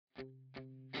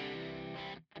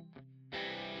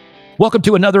Welcome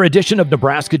to another edition of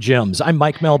Nebraska Gems. I'm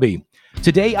Mike Melby.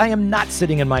 Today, I am not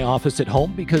sitting in my office at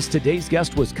home because today's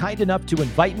guest was kind enough to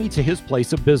invite me to his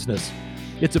place of business.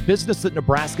 It's a business that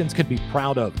Nebraskans can be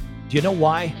proud of. Do you know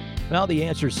why? Well, the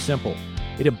answer is simple.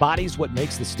 It embodies what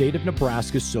makes the state of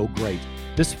Nebraska so great.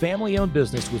 This family-owned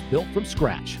business was built from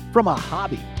scratch, from a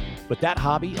hobby. But that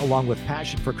hobby, along with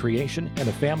passion for creation and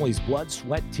the family's blood,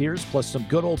 sweat, tears, plus some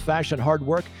good old-fashioned hard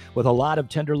work with a lot of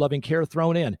tender loving care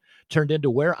thrown in, turned into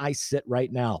where I sit right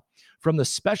now. From the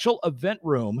special event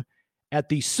room at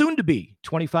the soon-to-be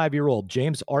 25-year-old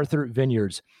James Arthur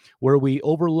Vineyards, where we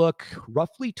overlook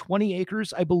roughly 20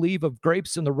 acres, I believe, of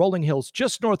grapes in the rolling hills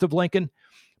just north of Lincoln.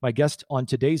 My guest on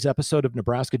today's episode of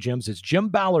Nebraska Gems is Jim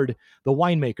Ballard, the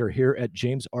winemaker here at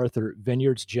James Arthur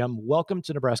Vineyards. Jim, welcome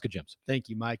to Nebraska Gems. Thank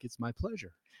you, Mike. It's my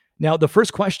pleasure. Now, the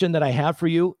first question that I have for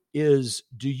you is,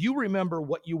 do you remember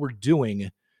what you were doing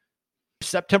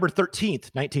September 13th,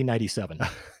 1997?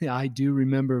 Yeah, I do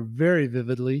remember very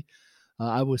vividly.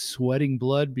 I was sweating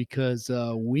blood because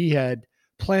we had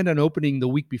planned on opening the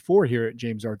week before here at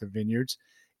James Arthur Vineyards,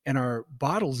 and our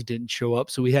bottles didn't show up,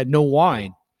 so we had no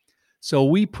wine. So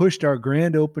we pushed our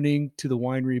grand opening to the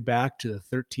winery back to the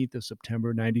 13th of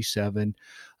September, 97.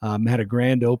 Had a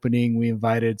grand opening. We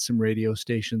invited some radio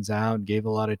stations out and gave a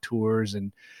lot of tours,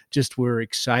 and just were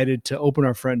excited to open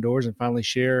our front doors and finally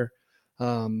share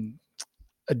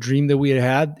a dream that we had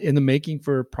had in the making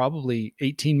for probably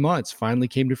 18 months finally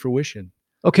came to fruition.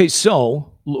 Okay,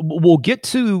 so we'll get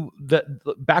to that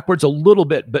backwards a little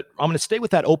bit, but I'm going to stay with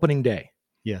that opening day.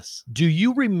 Yes. Do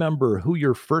you remember who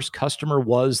your first customer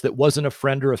was that wasn't a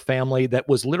friend or a family, that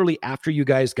was literally after you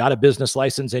guys got a business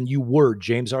license and you were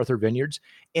James Arthur Vineyards?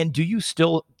 And do you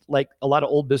still, like a lot of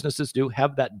old businesses do,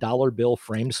 have that dollar bill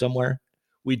framed somewhere?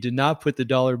 We did not put the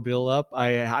dollar bill up.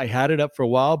 I had it up for a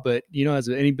while, but you know, as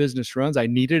any business runs, I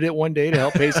needed it one day to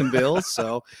help pay some bills.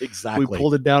 So exactly, we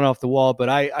pulled it down off the wall. But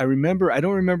I remember, I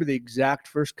don't remember the exact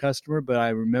first customer, but I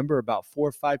remember about 4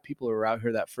 or 5 people who were out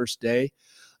here that first day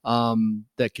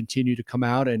that continue to come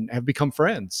out and have become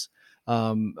friends.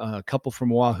 A couple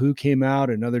from Wahoo came out,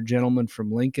 another gentleman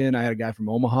from Lincoln. I had a guy from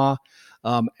Omaha.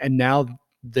 And now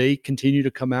they continue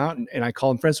to come out and I call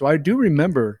them friends. So I do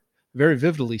remember very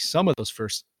vividly some of those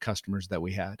first customers that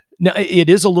we had. Now, it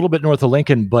is a little bit north of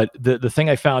Lincoln, but the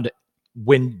thing I found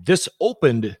when this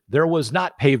opened, there was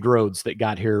not paved roads that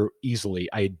got here easily,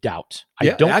 I doubt.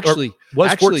 Yeah,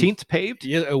 was 14th paved?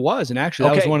 Yeah, it was. And actually,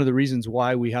 that was one of the reasons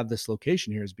why we have this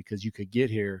location here, is because you could get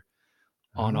here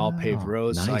on all paved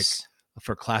roads. Nice. Like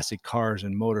for classic cars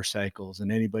and motorcycles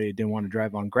and anybody that didn't want to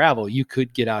drive on gravel, you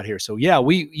could get out here. So yeah,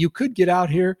 you could get out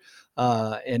here.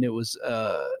 And it was,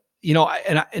 you know,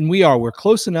 we're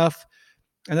close enough.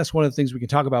 And that's one of the things we can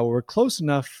talk about. We're close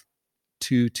enough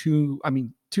to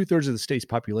 2/3 of the state's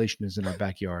population is in our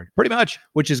backyard, pretty much,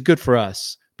 which is good for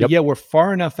us. But yep. Yeah, we're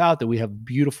far enough out that we have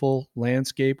beautiful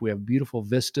landscape. We have beautiful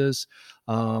vistas.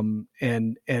 And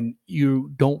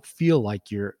you don't feel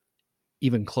like you're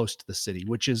even close to the city,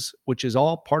 which is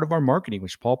all part of our marketing,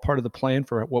 which is all part of the plan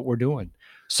for what we're doing.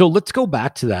 So let's go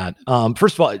back to that.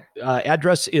 First of all,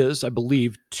 address is, I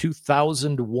believe,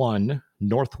 2001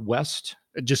 Northwest.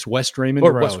 Just West Raymond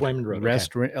Road. West Raymond Road.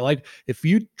 Okay. Like if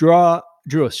you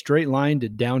drew a straight line to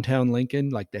downtown Lincoln,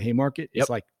 like the Haymarket, it's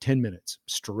like 10 minutes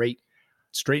straight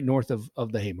north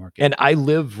of the Haymarket. And I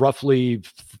live roughly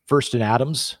First and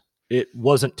Adams. It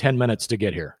wasn't 10 minutes to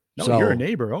get here. No, so, you're a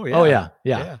neighbor. Oh yeah. Oh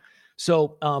yeah.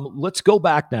 So let's go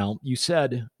back now. You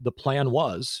said the plan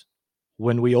was,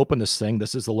 when we open this thing,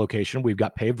 this is the location. We've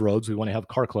got paved roads. We want to have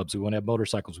car clubs. We want to have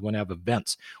motorcycles. We want to have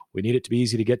events. We need it to be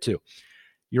easy to get to.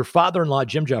 Your father-in-law,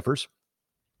 Jim Jeffers,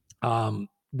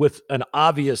 with an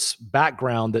obvious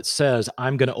background that says,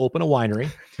 I'm going to open a winery.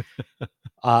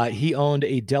 He owned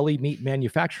a deli meat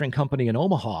manufacturing company in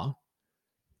Omaha,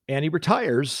 and he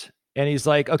retires. And he's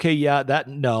like, okay,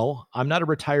 no, I'm not a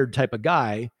retired type of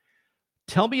guy.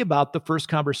 Tell me about the first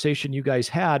conversation you guys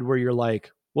had where you're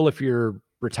like, well, if you're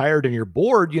retired and you're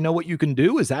bored, you know what you can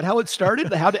do? Is that how it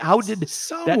started? How did that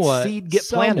seed get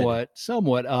planted?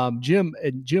 Somewhat.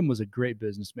 Jim was a great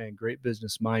businessman, great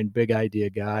business mind, big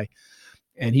idea guy.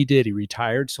 And he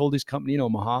retired, sold his company in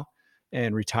Omaha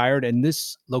and retired. And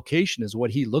this location is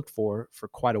what he looked for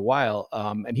quite a while.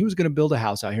 And he was going to build a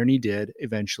house out here, and he did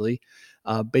eventually,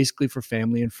 basically for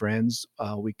family and friends.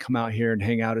 We come out here and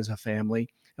hang out as a family.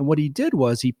 And what he did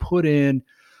was he put in,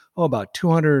 about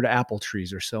 200 apple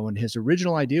trees or so. And his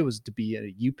original idea was to be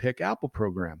a You Pick Apple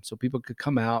program. So people could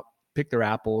come out, pick their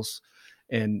apples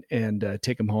and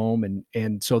take them home.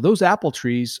 And so those apple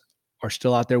trees are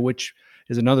still out there, which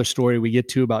is another story we get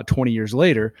to about 20 years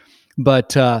later.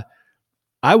 But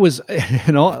I was,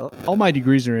 and all my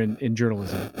degrees are in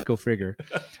journalism. Go figure.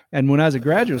 And when I was at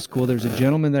graduate school, there was a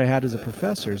gentleman that I had as a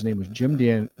professor. His name was Jim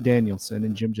Danielson,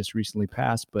 and Jim just recently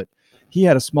passed. But he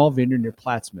had a small vineyard near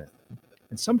Plattsmouth.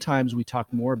 And sometimes we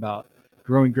talk more about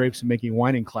growing grapes and making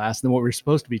wine in class than what we're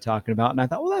supposed to be talking about. And I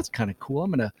thought, well, that's kind of cool. I'm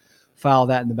going to file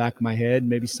that in the back of my head.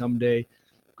 Maybe someday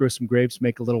grow some grapes,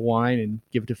 make a little wine, and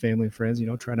give it to family and friends.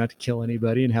 Try not to kill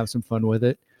anybody and have some fun with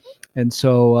it. And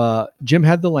so Jim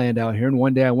had the land out here. And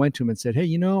one day I went to him and said,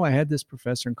 hey, I had this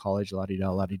professor in college,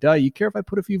 la-di-da. You care if I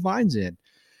put a few vines in?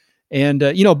 And,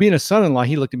 being a son-in-law,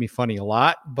 he looked at me funny a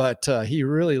lot, but he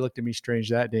really looked at me strange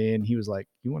that day. And he was like,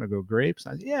 you want to grow grapes?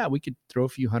 I said, yeah, we could throw a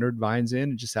few hundred vines in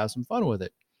and just have some fun with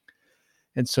it.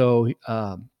 And so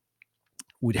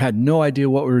we had no idea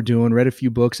what we were doing, read a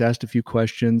few books, asked a few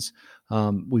questions.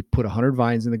 We put 100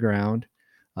 vines in the ground,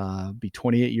 be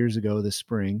 28 years ago this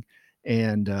spring,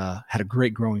 and had a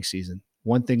great growing season.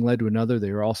 One thing led to another.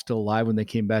 They were all still alive when they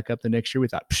came back up the next year. We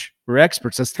thought, we're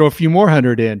experts. Let's throw a few more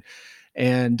hundred in.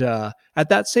 And at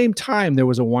that same time, there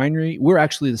was a winery. We're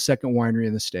actually the second winery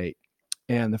in the state.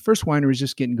 And the first winery was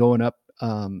just getting going up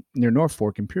near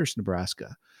Norfolk in Pierce,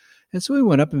 Nebraska. And so we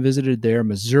went up and visited there.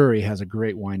 Missouri has a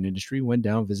great wine industry. Went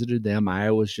down, visited them.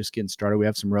 Iowa was just getting started. We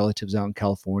have some relatives out in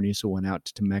California, so went out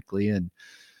to Temecula. And,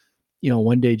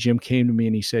 one day Jim came to me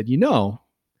and he said,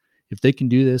 if they can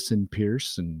do this in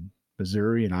Pierce and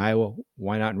Missouri and Iowa,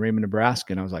 why not in Raymond,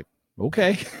 Nebraska? And I was like,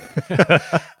 okay.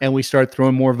 And we started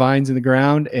throwing more vines in the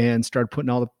ground and started putting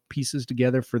all the pieces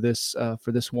together for this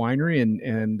winery.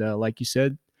 And like you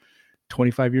said,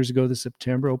 25 years ago this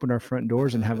September, opened our front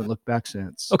doors and haven't looked back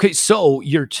since. Okay, so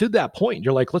you're to that point.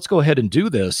 You're like, let's go ahead and do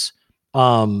this.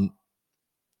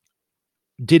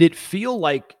 Did it feel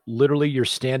like literally you're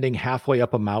standing halfway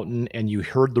up a mountain and you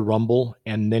heard the rumble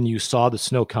and then you saw the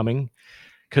snow coming?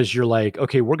 Because you're like,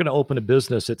 okay, we're going to open a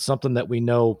business. It's something that we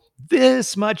know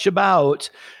this much about,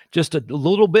 just a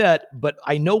little bit, but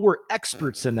I know we're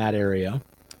experts in that area.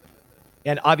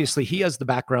 And obviously he has the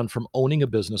background from owning a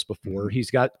business before.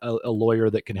 He's got a lawyer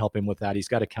that can help him with that. He's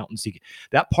got accountancy.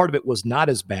 That part of it was not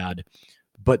as bad,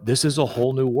 but this is a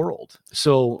whole new world.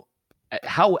 So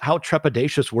how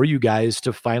trepidatious were you guys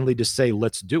to finally just say,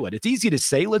 let's do it? It's easy to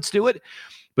say, let's do it,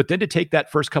 but then to take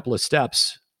that first couple of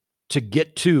steps to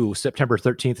get to September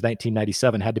 13th,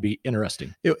 1997 had to be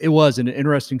interesting. It was an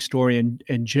interesting story.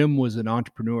 And Jim was an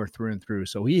entrepreneur through and through.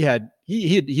 So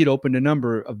he'd opened a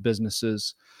number of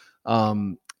businesses.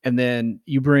 And then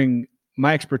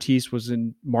my expertise was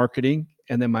in marketing.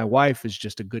 And then my wife is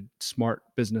just a good, smart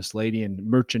business lady, and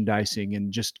merchandising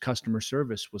and just customer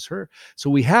service was her. So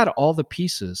we had all the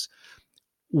pieces.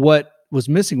 What was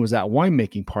missing was that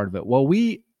winemaking part of it. Well,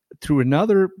 through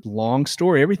another long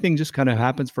story, everything just kind of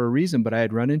happens for a reason, but I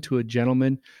had run into a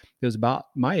gentleman that was about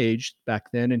my age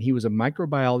back then, and he was a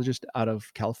microbiologist out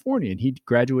of California, and he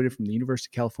graduated from the University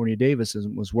of California, Davis,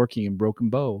 and was working in Broken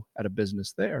Bow at a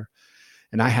business there.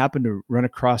 And I happened to run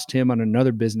across him on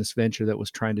another business venture that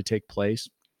was trying to take place.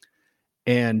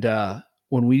 And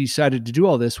when we decided to do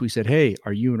all this, we said, hey,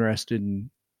 are you interested in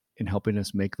helping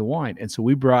us make the wine? And so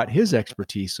we brought his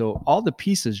expertise. So all the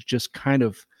pieces just kind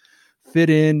of fit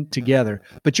in together.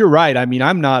 But you're right. I mean,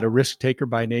 I'm not a risk taker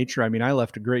by nature. I mean, I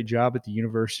left a great job at the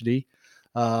university,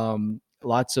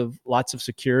 lots of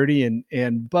security,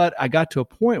 but I got to a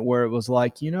point where it was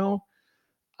like,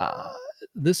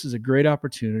 this is a great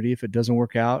opportunity. If it doesn't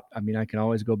work out, I mean, I can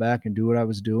always go back and do what I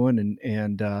was doing.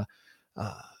 And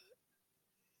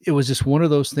it was just one of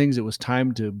those things. It was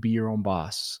time to be your own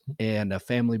boss, and a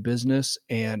family business,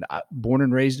 and born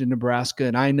and raised in Nebraska.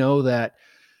 And I know that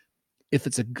if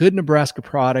it's a good Nebraska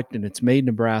product and it's made in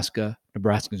Nebraska,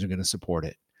 Nebraskans are going to support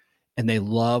it. And they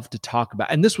love to talk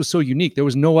about, and this was so unique. There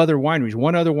was no other wineries,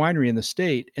 one other winery in the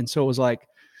state. And so it was like,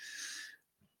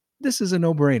 this is a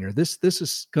no-brainer. This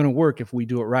is going to work if we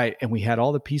do it right. And we had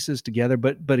all the pieces together,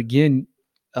 but again,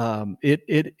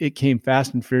 it came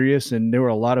fast and furious. And there were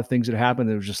a lot of things that happened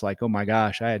that was just like, oh my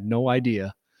gosh, I had no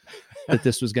idea that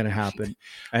this was going to happen.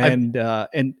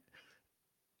 And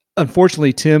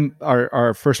unfortunately, Tim,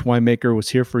 our first winemaker, was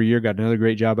here for a year, got another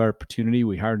great job opportunity.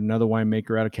 We hired another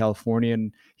winemaker out of California,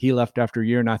 and he left after a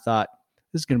year. And I thought,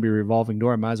 this is going to be a revolving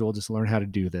door. I might as well just learn how to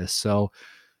do this. So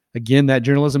again, that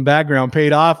journalism background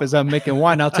paid off as I'm making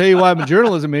wine. I'll tell you why I'm a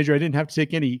journalism major. I didn't have to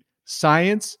take any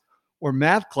science or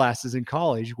math classes in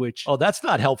college, which... Oh, that's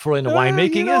not helpful in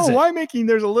winemaking, is it? Winemaking,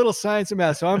 there's a little science and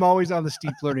math. So I'm always on the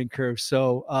steep learning curve.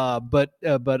 So, but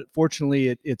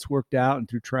fortunately it's worked out, and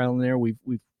through trial and error, we've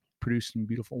produced some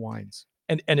beautiful wines.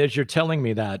 And as you're telling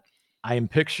me that, I am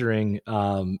picturing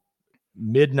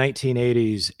mid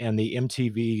 1980s and the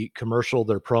MTV commercial,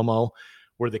 their promo,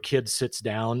 where the kid sits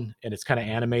down and it's kind of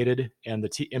animated and the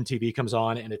MTV comes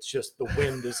on and it's just the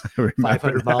wind is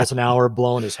 500 miles an hour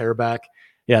blowing his hair back.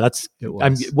 Yeah,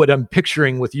 what I'm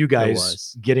picturing with you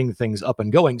guys getting things up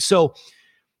and going. So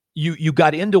you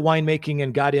got into winemaking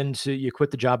and you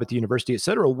quit the job at the university, et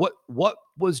cetera. What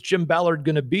was Jim Ballard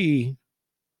going to be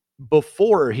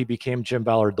before he became Jim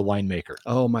Ballard, the winemaker?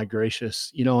 Oh my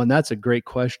gracious. And that's a great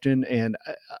question. And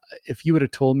if you would have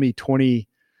told me 20,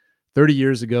 30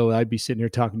 years ago, I'd be sitting here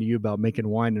talking to you about making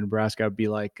wine in Nebraska, I'd be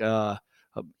like, I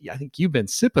think you've been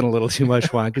sipping a little too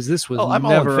much wine, because this was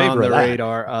never on the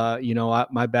radar.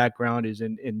 My background is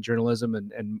in journalism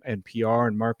and PR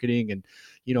and marketing. And,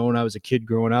 when I was a kid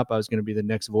growing up, I was going to be the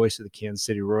next voice of the Kansas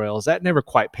City Royals. That never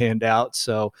quite panned out.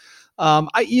 So,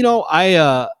 I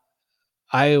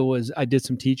did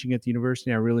some teaching at the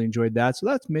university. I really enjoyed that. So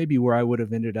that's maybe where I would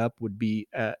have ended up, would be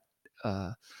at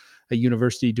a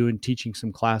university teaching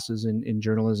some classes in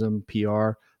journalism,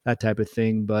 PR, that type of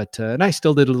thing. But, and I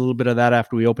still did a little bit of that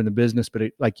after we opened the business, but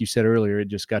like you said earlier, it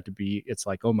just got to be, it's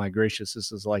like, oh my gracious,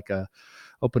 this is like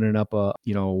opening up a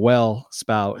well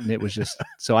spout. And it was just,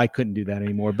 so I couldn't do that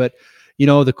anymore. But,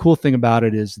 the cool thing about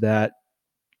it is that,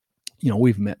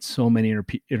 we've met so many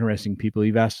interesting people.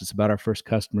 You've asked us about our first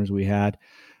customers we had.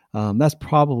 That's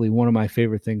probably one of my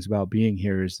favorite things about being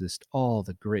here, is all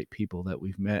the great people that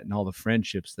we've met and all the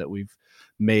friendships that we've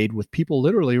made with people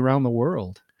literally around the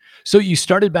world. So you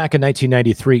started back in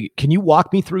 1993. Can you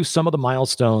walk me through some of the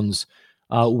milestones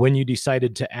when you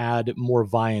decided to add more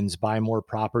vines, buy more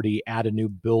property, add a new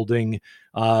building,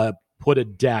 put a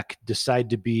deck, decide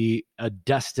to be a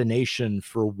destination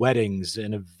for weddings,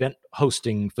 an event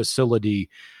hosting facility,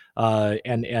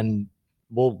 and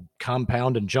we'll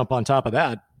compound and jump on top of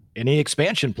that. Any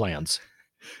expansion plans?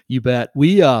 You bet.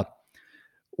 We,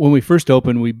 when we first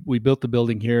opened, we built the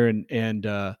building here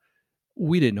and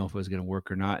we didn't know if it was going to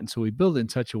work or not. And so we built it in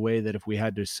such a way that if we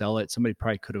had to sell it, somebody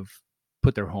probably could have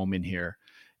put their home in here.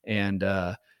 And,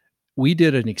 we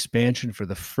did an expansion for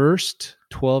the first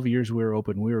 12 years we were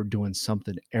open. We were doing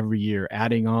something every year,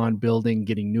 adding on, building,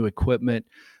 getting new equipment.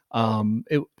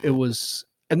 It was,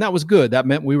 and that was good. That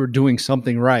meant we were doing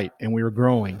something right and we were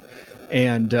growing.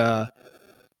 And, I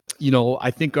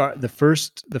think the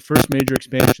first major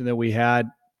expansion that we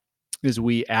had is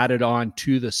we added on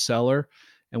to the cellar,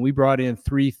 and we brought in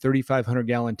 3 3,500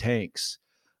 gallon tanks.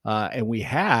 And we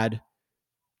had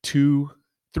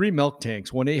 3 milk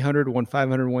tanks, one 800, one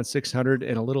 500, one 600,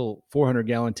 and a little 400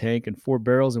 gallon tank and 4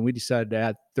 barrels. And we decided to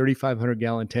add 3,500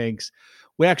 gallon tanks.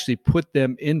 We actually put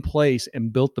them in place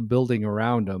and built the building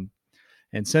around them.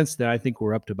 And since then, I think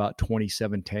we're up to about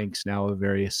 27 tanks now of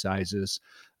various sizes.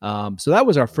 So that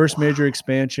was our first major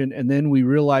expansion. And then we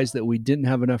realized that we didn't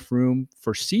have enough room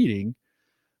for seating.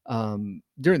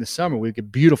 During the summer, we get a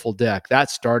beautiful deck.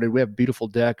 That started, we have a beautiful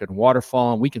deck and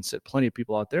waterfall, and we can sit plenty of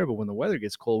people out there. But when the weather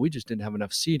gets cold, we just didn't have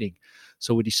enough seating.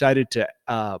 So we decided to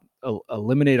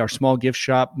eliminate our small gift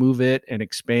shop, move it, and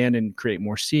expand and create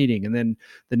more seating. And then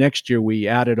the next year, we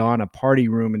added on a party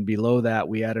room, and below that,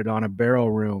 we added on a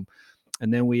barrel room.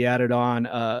 And then we added on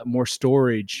more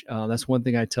storage. That's one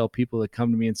thing I tell people that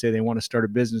come to me and say they want to start a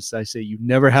business. I say, you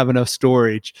never have enough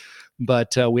storage.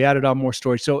 But we added on more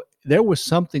storage. So there was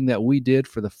something that we did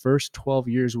for the first 12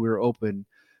 years we were open,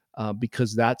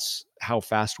 because that's how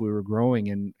fast we were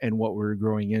growing and what we were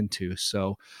growing into.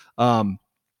 So, and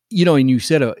you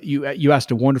said you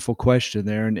asked a wonderful question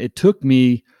there, and it took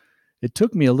me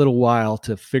a little while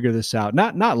to figure this out.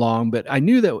 Not long, but I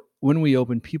knew that when we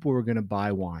opened, people were going to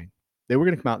buy wine. They were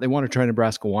going to come out. They want to try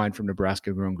Nebraska wine from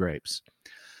Nebraska grown grapes.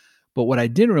 But what I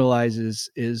didn't realize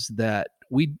is that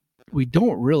we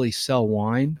don't really sell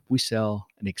wine. We sell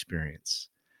an experience.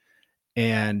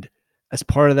 And as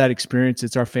part of that experience,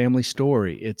 it's our family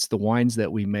story. It's the wines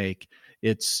that we make.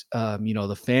 It's,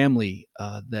 the family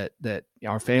that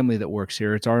our family that works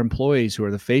here. It's our employees who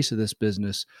are the face of this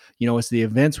business. It's the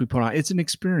events we put on. It's an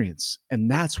experience.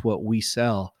 And that's what we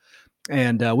sell.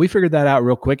 And we figured that out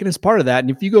real quick. And as part of that,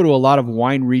 and if you go to a lot of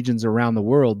wine regions around the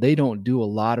world, they don't do a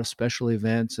lot of special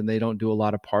events and they don't do a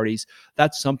lot of parties.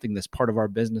 That's something that's part of our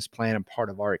business plan and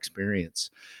part of our experience.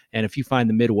 And if you find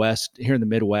here in the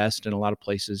Midwest and a lot of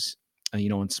places,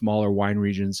 in smaller wine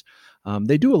regions,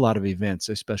 they do a lot of events,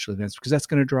 special events, because that's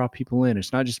going to draw people in.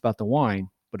 It's not just about the wine,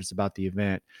 but it's about the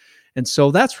event. And so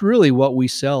that's really what we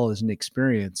sell as an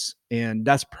experience. And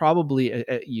that's probably,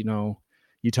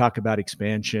 you talk about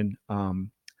expansion.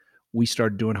 We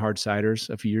started doing hard ciders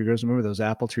a few years ago. Remember those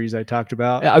apple trees I talked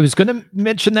about? I was going to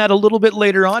mention that a little bit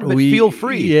later on, but feel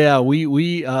free. Yeah,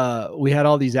 we had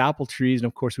all these apple trees, and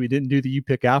of course we didn't do the You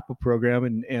Pick Apple program,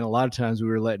 and a lot of times we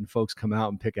were letting folks come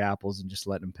out and pick apples and just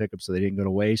letting them pick them so they didn't go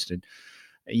to waste. And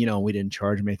We didn't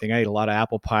charge them anything. I ate a lot of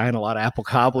apple pie and a lot of apple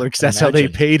cobbler because can that's how they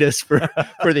imagine. paid us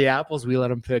for the apples we let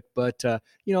them pick. But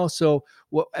so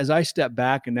as I step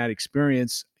back in that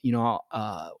experience,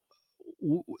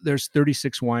 there's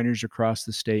 36 wineries across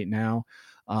the state now.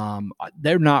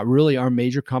 They're not really our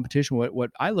major competition.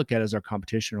 What I look at as our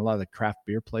competition are a lot of the craft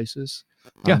beer places.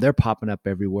 Yeah. They're popping up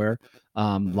everywhere.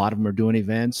 A lot of them are doing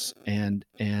events and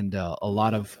a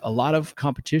lot of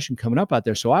competition coming up out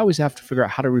there. So I always have to figure out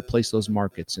how to replace those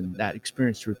markets, and that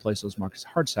experience to replace those markets.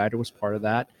 Hard cider was part of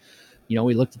that.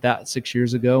 We looked at that 6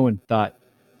 years ago and thought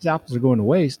these apples are going to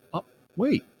waste. Oh,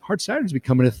 wait, hard cider is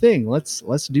becoming a thing.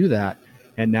 Let's do that.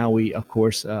 And now we, of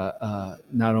course, not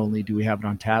only do we have it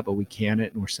on tap, but we can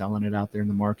it and we're selling it out there in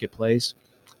the marketplace.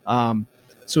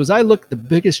 So as I look, the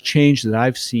biggest change that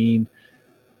I've seen,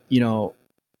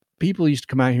 people used to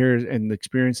come out here and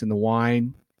experience in the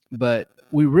wine, but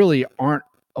we really aren't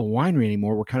a winery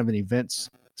anymore. We're kind of an events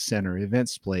center,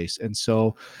 events place. And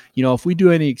so, if we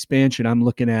do any expansion, I'm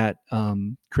looking at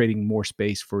creating more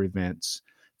space for events,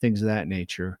 things of that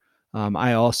nature. I'm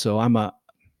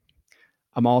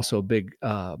also a big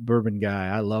bourbon guy.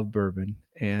 I love bourbon.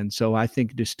 And so I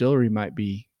think distillery might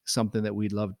be something that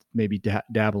we'd love maybe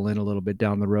dabble in a little bit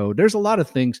down the road. There's a lot of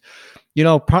things,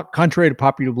 contrary to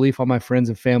popular belief, all my friends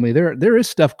and family, there is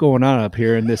stuff going on up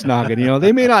here in this noggin.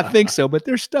 They may not think so, but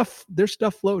there's stuff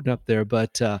floating up there.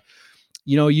 But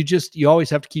you always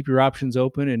have to keep your options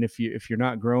open. And if you're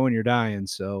not growing, you're dying.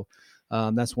 So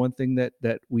that's one thing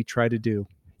that we try to do.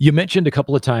 You mentioned a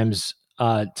couple of times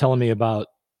telling me about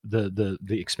the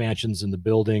expansions in the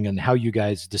building and how you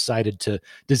guys decided to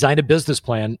design a business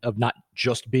plan of not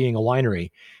just being a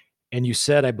winery. And you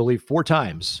said, I believe 4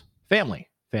 times, family.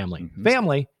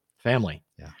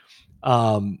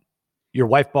 Yeah. Your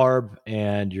wife, Barb,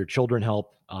 and your children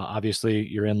help, obviously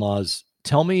your in-laws.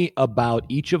 Tell me about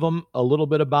each of them, a little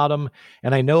bit about them.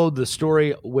 And I know the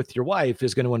story with your wife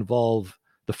is going to involve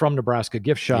the From Nebraska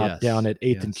gift shop down at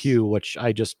 8th and Q, which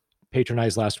I just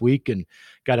patronized last week and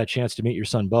got a chance to meet your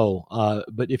son, Bo.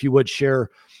 But if you would share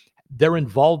their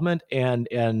involvement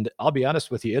and I'll be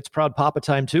honest with you, it's proud papa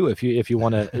time too. If you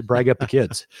want to brag up the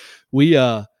kids, we,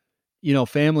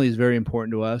 family is very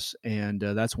important to us. And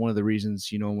that's one of the reasons,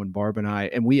 when Barb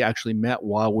and we actually met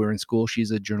while we were in school.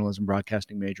 She's a journalism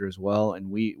broadcasting major as well. And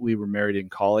we were married in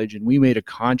college, and we made a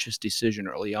conscious decision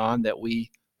early on that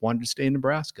we wanted to stay in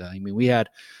Nebraska. I mean,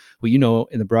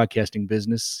 in the broadcasting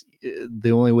business,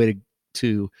 the only way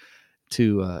to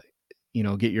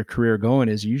get your career going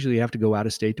is usually you have to go out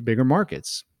of state to bigger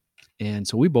markets. And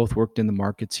so we both worked in the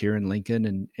markets here in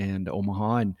Lincoln and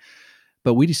Omaha,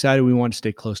 but we decided we wanted to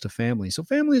stay close to family. So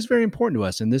family is very important to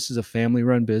us. And this is a family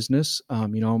run business.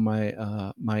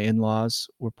 My in-laws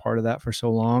were part of that for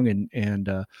so long.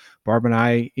 And Barb and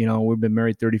I, we've been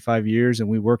married 35 years, and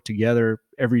we worked together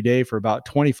every day for about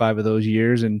 25 of those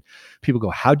years. And people go,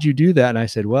 how'd you do that? And I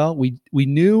said, well, we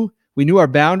knew our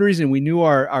boundaries, and we knew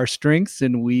our strengths,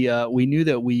 and we knew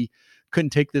that we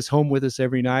couldn't take this home with us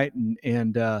every night.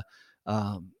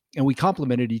 And we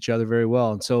complemented each other very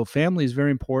well. And so family is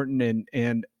very important.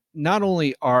 And not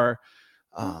only our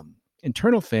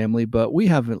internal family, but we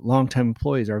have longtime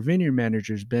employees. Our vineyard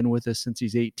manager has been with us since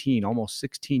he's 18, almost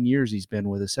 16 years. He's been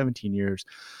with us, 17 years.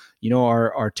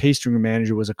 Our tasting room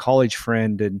manager was a college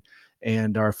friend,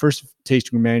 and our first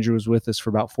tasting room manager was with us for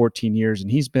about 14 years, and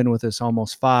he's been with us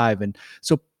almost 5. And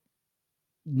so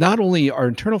not only our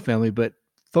internal family, but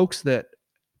folks that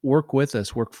work with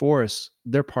us, work for us,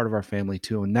 they're part of our family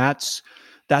too. And that's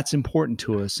important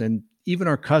to us. And even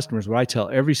our customers, what I tell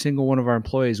every single one of our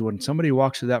employees, when somebody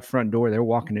walks through that front door, they're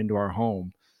walking into our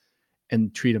home,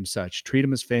 and treat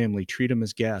them as family, treat them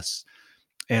as guests.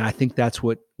 And I think that's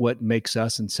what makes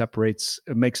us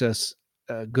and makes us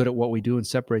good at what we do and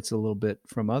separates a little bit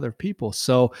from other people.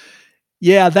 So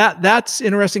yeah, that's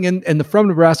interesting. And the From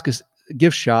Nebraska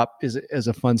gift shop is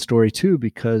a fun story too,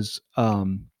 because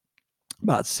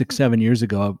about 6-7 years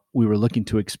ago, we were looking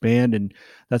to expand, and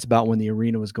that's about when the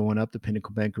arena was going up. The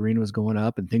Pinnacle Bank Arena was going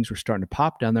up, and things were starting to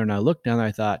pop down there. And I looked down there,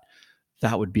 I thought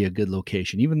that would be a good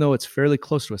location. Even though it's fairly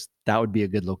close to us, that would be a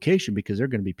good location because there are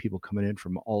going to be people coming in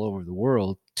from all over the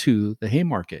world to the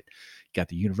Haymarket. You got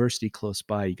the university close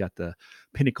by, you got the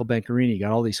Pinnacle Bank Arena, you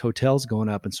got all these hotels going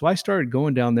up. And so I started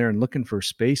going down there and looking for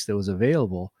space that was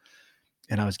available.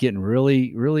 And I was getting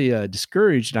really, really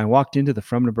discouraged. And I walked into the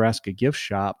From Nebraska gift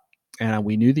shop, and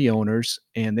we knew the owners,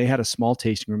 and they had a small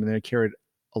tasting room, and they carried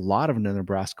a lot of the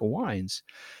Nebraska wines.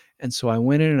 And so I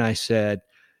went in and I said,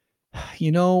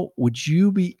 would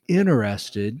you be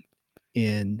interested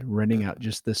in renting out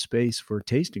just this space for a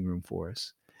tasting room for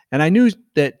us? And I knew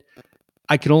that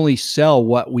I could only sell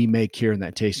what we make here in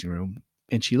that tasting room.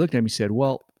 And she looked at me and said,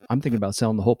 well, I'm thinking about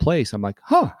selling the whole place. I'm like,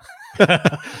 huh.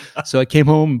 So I came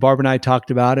home and Barb and I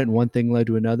talked about it, and one thing led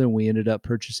to another. And we ended up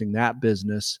purchasing that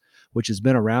business, which has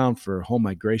been around for, oh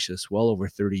my gracious, well over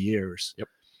 30 years. Yep.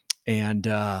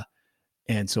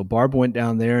 And so Barb went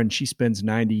down there, and she spends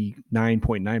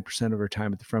 99.9% of her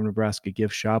time at the From Nebraska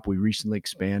gift shop. We recently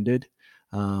expanded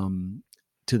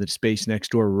to the space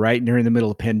next door right during the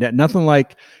middle of pandemic. Nothing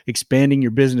like expanding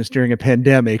your business during a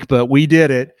pandemic, but we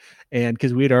did it. And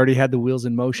because we had already had the wheels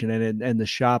in motion, and the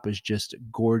shop is just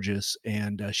gorgeous.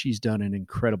 And she's done an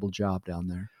incredible job down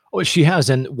there. Oh, she has.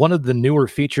 And one of the newer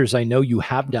features I know you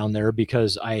have down there,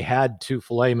 because I had 2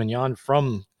 filet mignon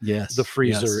from the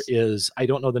freezer, is, I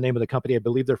don't know the name of the company. I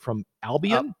believe they're from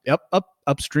Albion.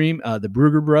 Upstream, the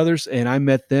Brugger brothers. And I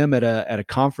met them at a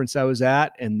conference I was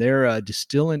at, and they're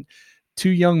distilling.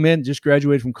 2 young men just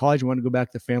graduated from college, want to go back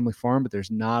to the family farm, but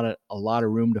there's not a lot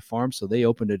of room to farm. So they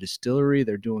opened a distillery.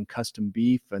 They're doing custom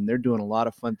beef, and they're doing a lot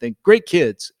of fun things. Great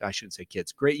kids. I shouldn't say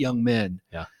kids, great young men.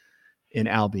 Yeah. In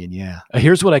Albion. Yeah.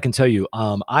 Here's what I can tell you.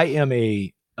 I am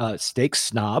a steak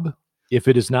snob. If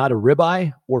it is not a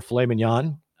ribeye or filet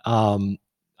mignon, I'm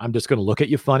just going to look at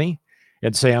you funny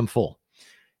and say I'm full.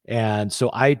 And so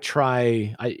I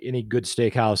try any good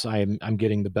steakhouse. I'm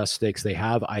getting the best steaks they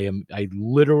have. I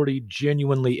literally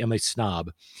genuinely am a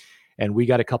snob. And we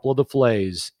got a couple of the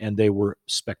fillets, and they were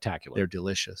spectacular. They're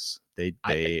delicious. They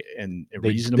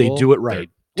reasonable. They do it right.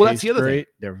 Well, that's the other thing.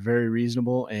 They're very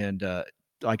reasonable. And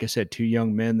like I said, 2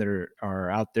 young men that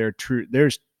are out there.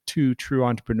 There's 2 true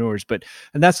entrepreneurs.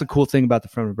 And that's the cool thing about the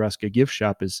From Nebraska gift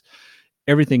shop is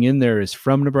everything in there is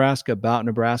from Nebraska, about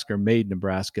Nebraska, or made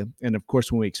Nebraska. And of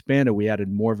course, when we expanded, we added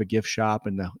more of a gift shop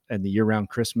and the year-round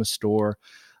Christmas store.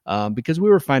 Because we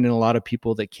were finding a lot of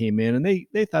people that came in and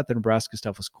they thought the Nebraska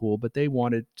stuff was cool, but they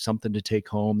wanted something to take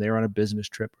home. They were on a business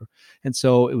trip. And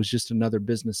so it was just another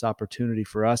business opportunity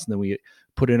for us. And then we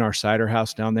put in our cider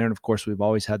house down there. And of course, we've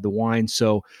always had the wine.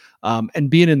 So, and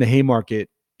being in the Haymarket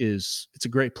it's a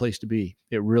great place to be.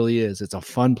 It really is. It's a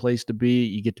fun place to be.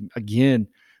 You get to, again,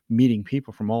 meeting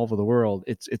people from all over the world.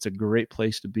 It's a great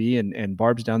place to be. And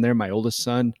Barb's down there. My oldest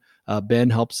son,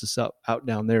 Ben, helps us out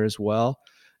down there as well.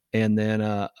 And then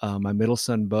my middle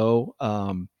son, Bo,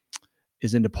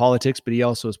 is into politics, but he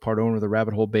also is part owner of the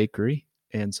Rabbit Hole Bakery.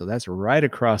 And so that's right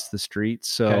across the street.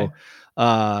 So,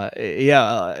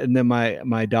 and then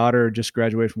my daughter just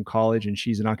graduated from college, and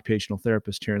she's an occupational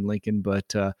therapist here in Lincoln,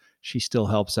 but she still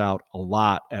helps out a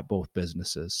lot at both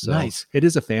businesses. So nice. It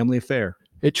is a family affair.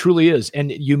 It truly is.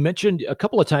 And you mentioned a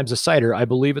couple of times a cider. I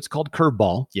believe it's called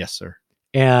Curveball. Yes, sir.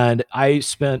 And I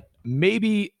spent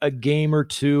maybe a game or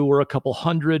 2 or a couple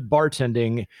hundred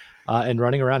bartending and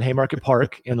running around Haymarket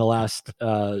Park in the last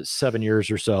 7 years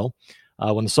or so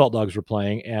when the Salt Dogs were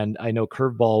playing. And I know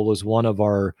Curveball was one of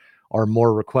our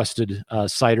more requested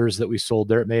ciders that we sold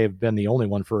there. It may have been the only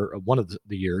one for one of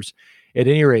the years. At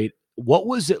any rate, what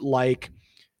was it like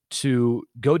to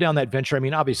go down that venture? I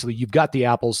mean, obviously you've got the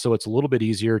apples, so it's a little bit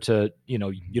easier to, you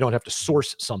don't have to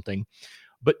source something,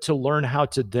 but to learn how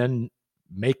to then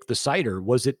make the cider,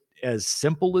 was it as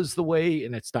simple as the way,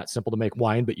 and it's not simple to make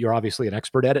wine, but you're obviously an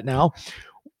expert at it now.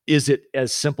 Is it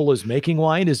as simple as making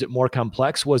wine? Is it more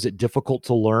complex? Was it difficult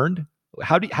to learn?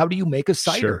 How do you make a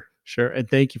cider? Sure. And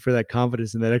thank you for that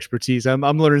confidence and that expertise. I'm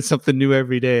learning something new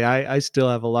every day. I still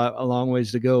have a long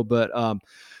ways to go, but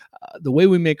the way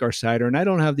we make our cider, and I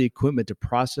don't have the equipment to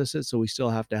process it, so we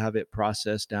still have to have it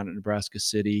processed down at Nebraska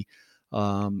City,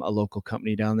 a local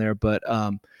company down there. But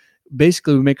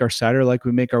basically, we make our cider like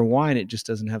we make our wine. It just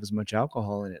doesn't have as much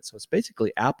alcohol in it. So it's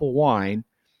basically apple wine.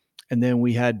 And then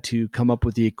we had to come up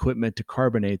with the equipment to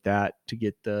carbonate that to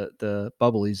get the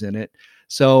bubblies in it.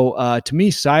 So to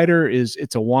me, cider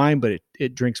it's a wine, but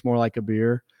it drinks more like a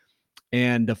beer.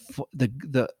 And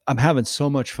I'm having so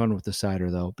much fun with the cider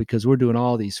though, because we're doing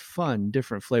all these fun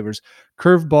different flavors.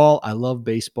 Curveball, I love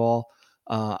baseball.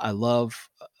 I love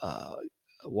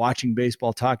watching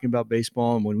baseball, talking about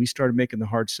baseball. And when we started making the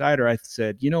hard cider, I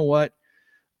said, you know what?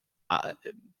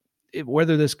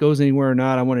 Whether this goes anywhere or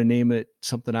not, I want to name it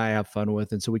something I have fun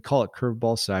with. And so we call it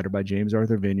Curveball Cider by James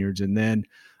Arthur Vineyards. And then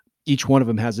each one of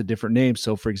them has a different name.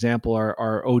 So for example,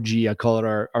 our OG, I call it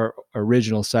our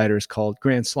original cider is called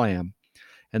Grand Slam.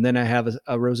 And then I have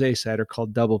a rosé cider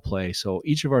called Double Play. So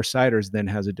each of our ciders then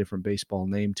has a different baseball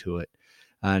name to it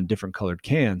and different colored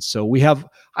cans. So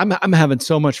I'm having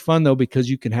so much fun though, because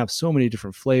you can have so many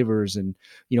different flavors. And,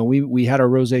 we had our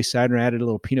rosé cider and added a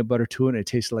little peanut butter to it, and it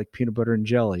tasted like peanut butter and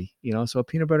jelly, so a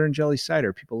peanut butter and jelly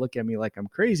cider. People look at me like I'm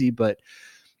crazy, but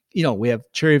we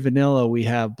have cherry vanilla, we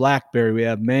have blackberry, we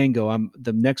have mango.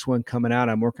 The next one coming out,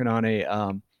 I'm working on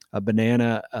a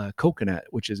banana coconut,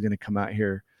 which is going to come out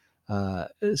here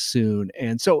soon.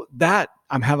 And so that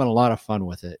I'm having a lot of fun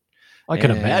with it. I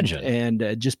can imagine.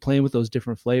 And just playing with those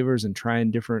different flavors and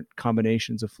trying different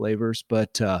combinations of flavors.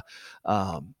 But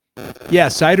yeah,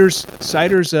 cider's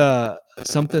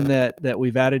something that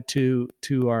we've added to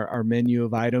our menu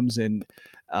of items. And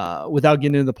without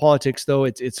getting into the politics, though,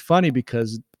 it's funny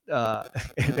because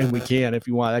and we can, if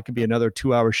you want, that could be another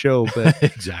 2-hour show. But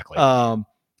exactly.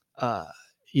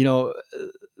 You know,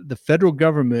 the federal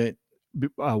government,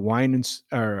 wine and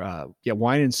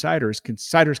cider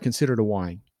cider's considered a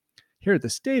wine. Here at the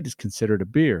state, is considered a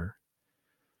beer.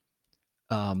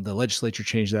 The legislature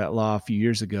changed that law a few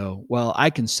years ago. Well, I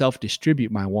can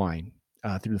self-distribute my wine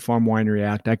through the Farm Winery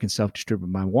Act. I can self-distribute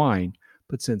my wine,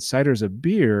 but since cider's a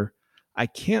beer, I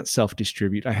can't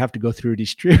self-distribute. I have to go through a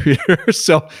distributor.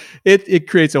 So it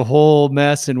creates a whole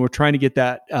mess, and we're trying to get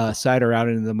that cider out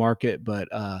into the market, but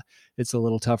it's a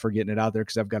little tougher getting it out there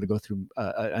because I've got to go through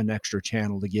an extra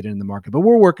channel to get it in the market. But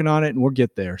we're working on it, and we'll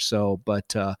get there. So,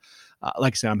 but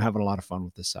like I said, I'm having a lot of fun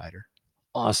with the cider.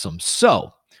 Awesome.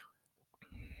 So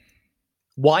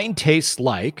wine tastes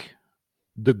like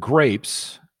the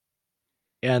grapes,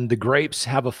 and the grapes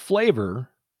have a flavor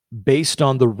based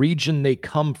on the region they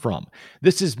come from.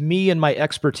 This is me and my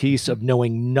expertise of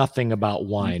knowing nothing about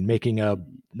wine, making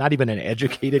not even an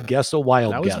educated guess, a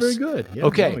wild guess. That was very good. Yeah,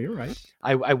 okay. No, you're right.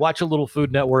 I watch a little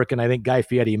Food Network, and I think Guy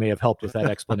Fieri may have helped with that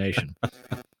explanation.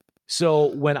 So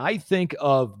when I think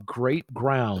of great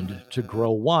ground to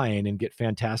grow wine and get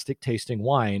fantastic tasting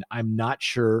wine, I'm not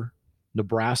sure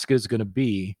Nebraska is going to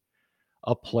be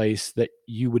a place that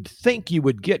you would think you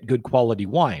would get good quality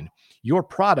wine. Your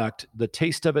product, the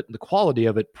taste of it, and the quality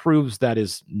of it proves that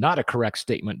is not a correct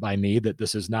statement by me, that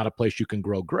this is not a place you can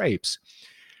grow grapes.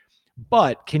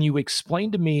 But can you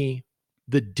explain to me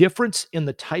the difference in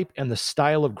the type and the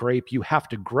style of grape you have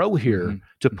to grow here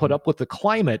to put up with the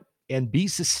climate and be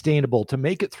sustainable to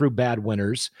make it through bad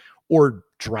winters or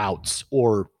droughts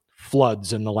or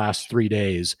floods in the last 3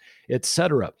 days,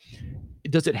 etc.?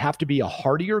 Does it have to be a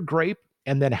hardier grape?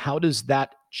 And then how does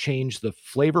that change the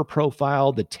flavor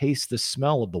profile, the taste, the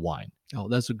smell of the wine? Oh,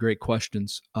 those are great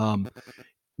questions.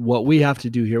 What we have to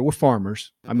do here, we're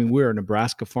farmers. I mean, we're a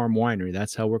Nebraska farm winery.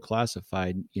 That's how we're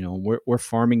classified. You know, we're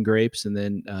farming grapes and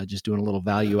then just doing a little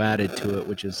value added to it,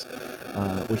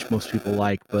 which most people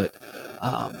like. But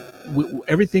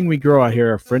everything we grow out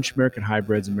here are French American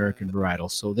hybrids, American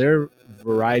varietals. So they're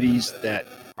varieties that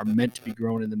are meant to be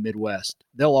grown in the Midwest.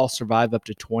 They'll all survive up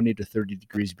to 20 to 30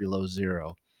 degrees below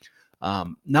zero.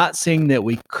 Not saying that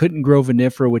we couldn't grow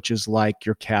vinifera, which is like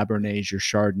your Cabernets, your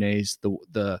Chardonnays,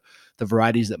 the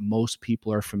varieties that most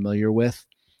people are familiar with.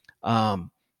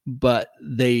 But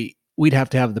we'd have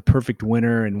to have the perfect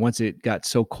winter, and once it got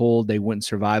so cold, they wouldn't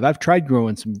survive. I've tried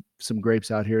growing some grapes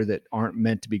out here that aren't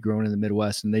meant to be grown in the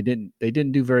Midwest, and they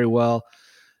didn't do very well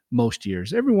most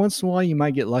years. Every once in a while, you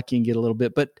might get lucky and get a little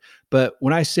bit. But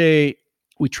when I say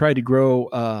we try to grow,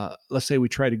 let's say we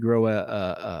try to grow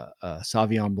a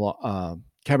Sauvignon Blanc,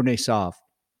 Cabernet Sauv.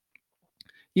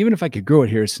 Even if I could grow it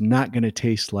here, it's not going to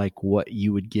taste like what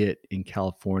you would get in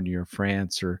California or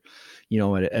France or,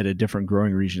 at a different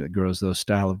growing region that grows those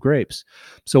style of grapes.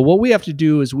 So what we have to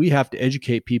do is we have to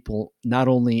educate people not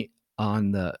only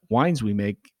on the wines we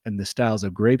make and the styles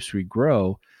of grapes we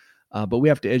grow, but we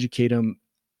have to educate them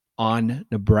on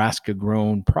Nebraska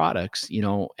grown products,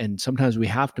 and sometimes we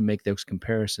have to make those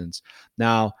comparisons.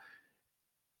 Now,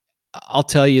 I'll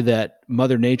tell you that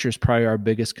Mother Nature is probably our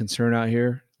biggest concern out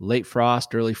here. Late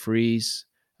frost, early freeze,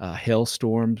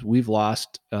 hailstorms. We've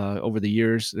lost over the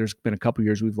years. There's been a couple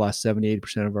years we've lost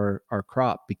 70-80% of our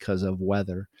crop because of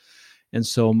weather. And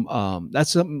so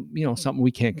that's something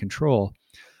we can't control.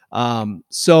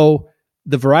 So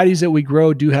the varieties that we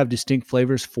grow do have distinct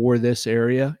flavors for this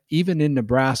area. Even in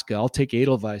Nebraska, I'll take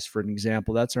Edelweiss for an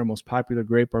example. That's our most popular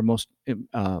grape, our most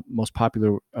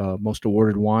popular, most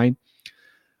awarded wine.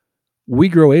 We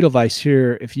grow Edelweiss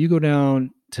here. If you go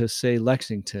down to, say,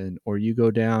 Lexington, or you go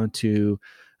down to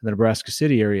the Nebraska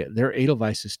City area, their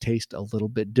Edelweisses taste a little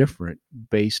bit different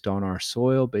based on our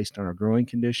soil, based on our growing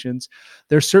conditions.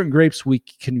 There's certain grapes we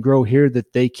can grow here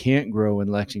that they can't grow in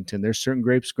Lexington. There's certain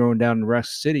grapes growing down in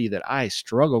Nebraska City that I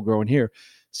struggle growing here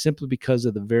simply because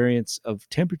of the variance of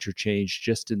temperature change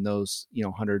just in those,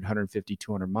 100, 150,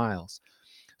 200 miles.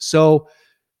 So,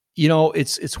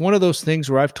 it's one of those things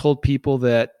where I've told people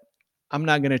that I'm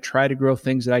not going to try to grow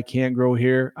things that I can't grow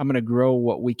here. I'm going to grow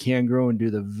what we can grow and do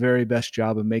the very best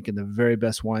job of making the very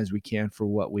best wines we can for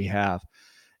what we have.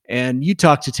 And you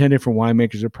talk to 10 different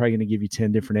winemakers, they're probably going to give you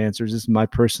 10 different answers. This is my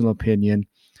personal opinion.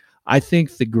 I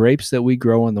think the grapes that we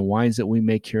grow and the wines that we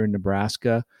make here in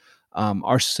Nebraska,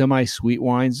 our semi-sweet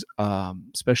wines,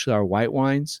 especially our white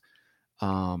wines,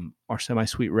 our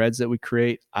semi-sweet reds that we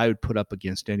create, I would put up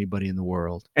against anybody in the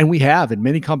world. And we have in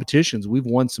many competitions. We've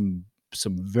won some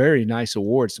very nice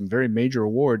awards, some very major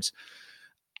awards.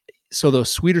 So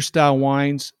those sweeter style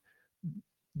wines,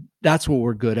 that's what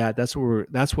we're good at. That's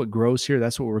what grows here.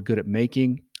 That's what we're good at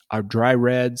making. Our dry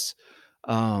reds,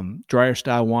 drier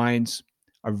style wines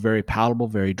are very palatable,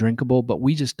 very drinkable, but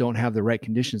we just don't have the right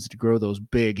conditions to grow those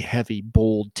big, heavy,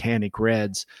 bold, tannic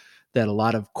reds that a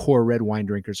lot of core red wine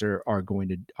drinkers are going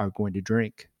to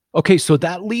drink. Okay, so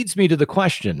that leads me to the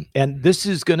question, and this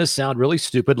is going to sound really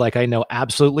stupid, like I know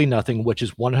absolutely nothing, which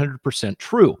is 100%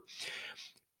 true.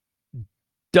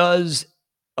 Does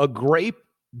a grape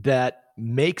that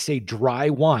makes a dry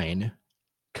wine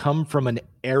come from an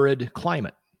arid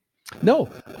climate? No,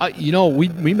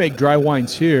 we make dry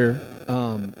wines here.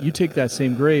 You take that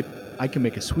same grape, I can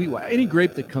make a sweet wine. Any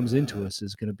grape that comes into us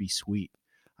is going to be sweet.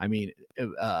 I mean,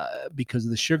 because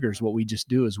of the sugars, what we just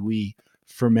do is we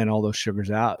ferment all those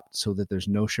sugars out so that there's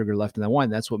no sugar left in that wine.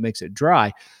 That's what makes it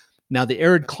dry. Now, the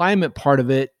arid climate part of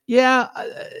it,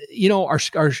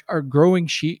 our growing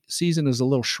season is a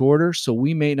little shorter, so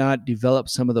we may not develop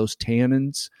some of those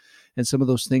tannins and some of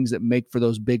those things that make for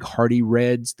those big hearty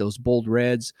reds, those bold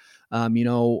reds. We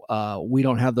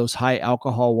don't have those high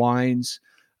alcohol wines.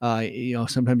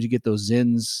 Sometimes you get those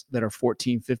Zins that are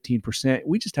 14, 15%.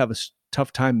 We just have a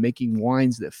tough time making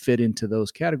wines that fit into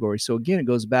those categories. So again, it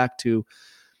goes back to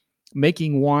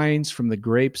making wines from the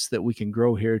grapes that we can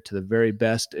grow here to the very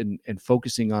best and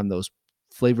focusing on those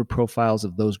flavor profiles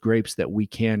of those grapes that we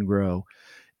can grow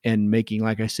and making,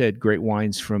 like I said, great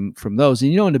wines from those.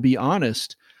 And, to be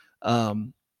honest,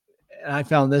 I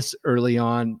found this early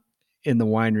on in the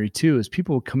winery too, is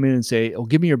people would come in and say, "Oh,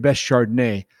 give me your best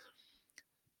Chardonnay."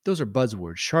 Those are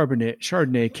buzzwords.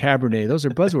 Chardonnay, Cabernet, those are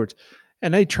buzzwords.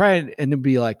 And they try it and it'd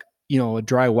be like, a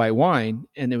dry white wine.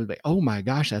 And it would be, "Oh my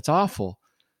gosh, that's awful."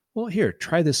 Well, here,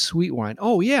 try this sweet wine.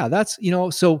 Oh yeah, that's,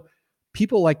 so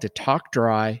people like to talk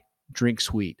dry, drink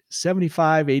sweet.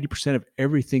 75, 80% of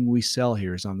everything we sell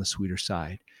here is on the sweeter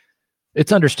side.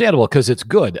 It's understandable because it's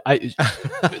good.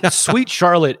 Sweet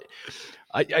Charlotte,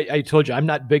 I told you, I'm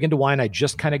not big into wine. I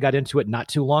just kind of got into it not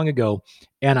too long ago.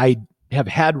 And I have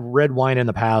had red wine in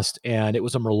the past, and it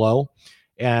was a Merlot.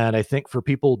 And I think for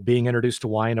people being introduced to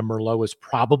wine, a Merlot is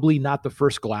probably not the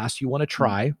first glass you want to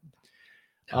try,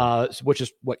 which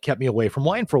is what kept me away from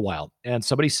wine for a while. And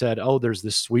somebody said, "Oh, there's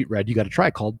this sweet red you got to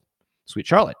try called Sweet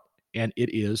Charlotte." And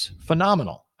it is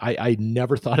phenomenal. I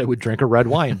never thought I would drink a red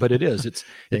wine, but it is.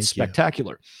 It's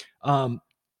spectacular.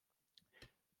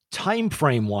 Time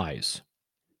frame wise,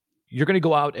 you're going to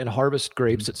go out and harvest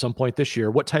grapes at some point this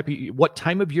year. What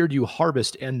time of year do you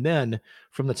harvest? And then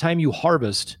from the time you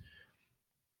harvest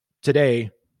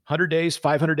today, 100 days,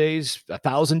 500 days,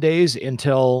 1,000 days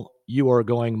until you are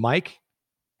going, "Mike,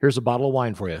 here's a bottle of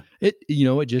wine for you"?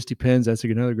 It just depends. That's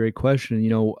another great question.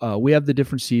 We have the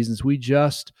different seasons. We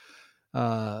just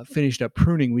finished up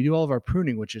pruning. We do all of our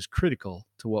pruning, which is critical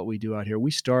to what we do out here.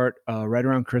 We start right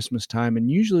around Christmas time, and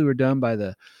usually we're done by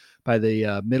the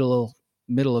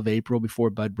middle of April before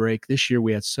bud break. This year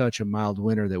we had such a mild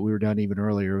winter that we were done even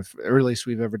earlier, earliest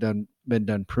we've ever been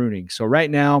done pruning. So right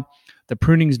now the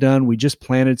pruning's done. We just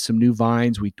planted some new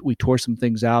vines. We tore some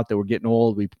things out that were getting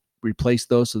old. We replaced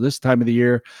those. So this time of the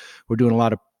year we're doing a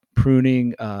lot of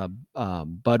pruning,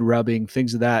 bud rubbing,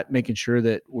 things of that, making sure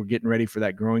that we're getting ready for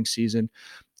that growing season.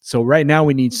 So right now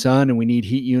we need sun and we need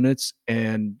heat units,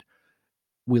 and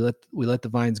we let the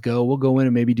vines go. We'll go in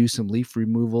and maybe do some leaf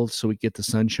removal so we get the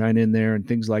sunshine in there and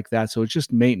things like that. So it's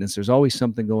just maintenance. There's always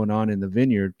something going on in the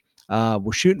vineyard.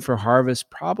 We're shooting for harvest.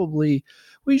 We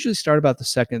usually start about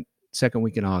the second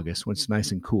week in August when it's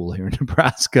nice and cool here in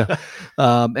Nebraska.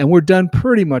 And we're done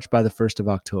pretty much by the 1st of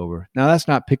October. Now that's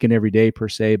not picking every day per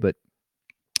se, but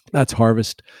that's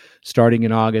harvest starting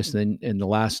in August, and the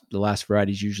last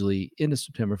variety is usually into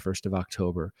September, 1st of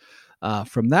October.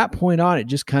 From that point on, it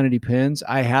just kind of depends.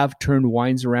 I have turned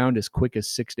wines around as quick as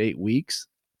 6 to 8 weeks.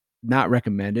 Not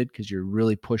recommended because you're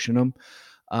really pushing them.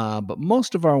 But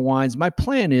most of our wines, my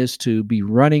plan is to be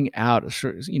running out.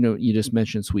 You just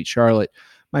mentioned Sweet Charlotte.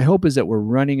 My hope is that we're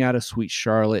running out of Sweet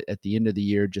Charlotte at the end of the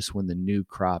year, just when the new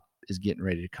crop is getting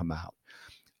ready to come out.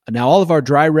 Now, all of our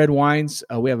dry red wines,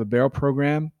 we have a barrel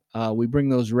program. We bring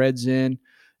those reds in,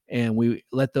 and we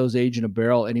let those age in a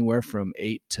barrel anywhere from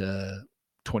 8 to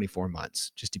 24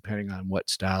 months, just depending on what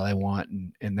style I want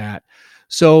and that.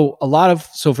 So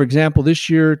for example, this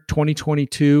year,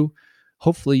 2022,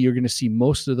 hopefully you're going to see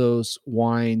most of those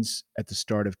wines at the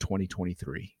start of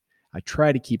 2023. I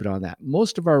try to keep it on that.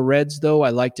 Most of our reds, though, I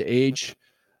like to age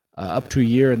up to a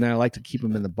year, and then I like to keep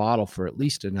them in the bottle for at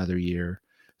least another year.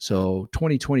 So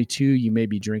 2022, you may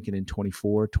be drinking in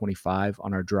 24, 25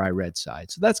 on our dry red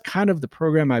side. So that's kind of the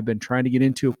program I've been trying to get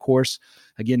into. Of course,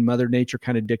 again, Mother Nature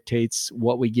kind of dictates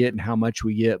what we get and how much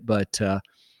we get, but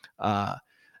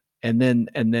and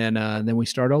then we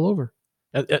start all over.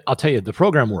 I'll tell you, the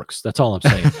program works. That's all I'm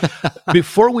saying.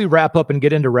 Before we wrap up and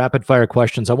get into rapid fire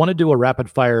questions, I want to do a rapid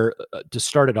fire to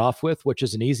start it off with, which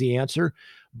is an easy answer,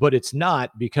 but it's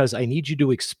not, because I need you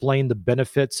to explain the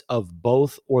benefits of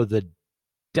both or the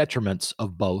detriments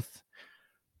of both.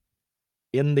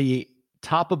 In the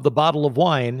top of the bottle of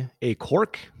wine, a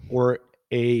cork or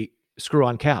a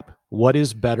screw-on cap? What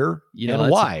is better and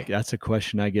why? That's a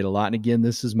question I get a lot. And again,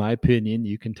 this is my opinion.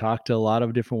 You can talk to a lot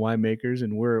of different winemakers,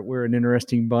 and we're an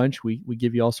interesting bunch. We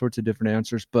give you all sorts of different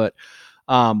answers, but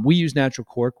we use natural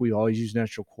cork. We always use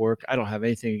natural cork. I don't have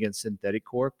anything against synthetic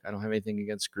cork. I don't have anything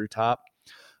against screw top.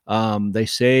 They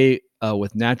say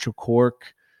with natural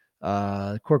cork,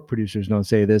 cork producers don't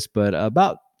say this, but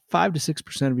about 5 to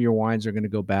 6% of your wines are going to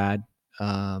go bad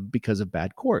because of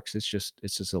bad corks. It's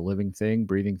just a living thing,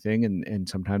 breathing thing, and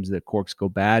sometimes the corks go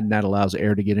bad, and that allows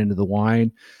air to get into the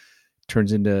wine,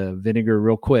 turns into vinegar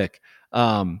real quick.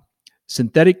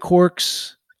 Synthetic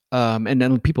corks, and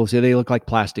then people say they look like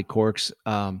plastic corks.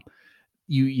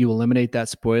 You eliminate that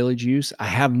spoilage use. I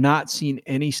have not seen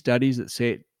any studies that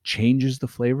say it changes the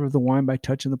flavor of the wine by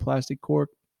touching the plastic cork.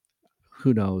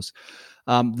 Who knows?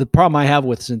 The problem I have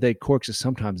with synthetic corks is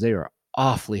sometimes they are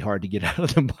awfully hard to get out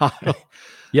of the bottle.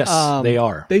 Yes, they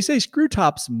are. They say screw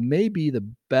tops may be the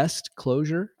best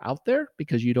closure out there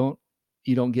because you don't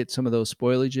get some of those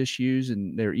spoilage issues,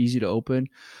 and they're easy to open.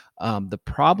 The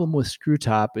problem with screw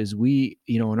top is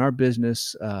in our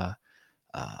business,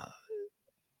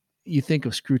 you think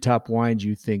of screw top wines,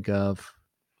 you think of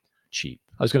cheap.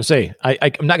 I was going to say,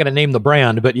 I'm not going to name the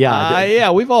brand, but yeah.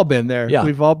 We've all been there. Yeah.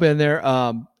 We've all been there.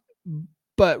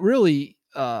 But really,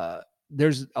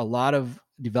 there's a lot of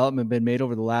development been made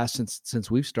over the last since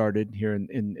we've started here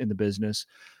in the business.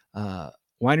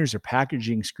 Wineries are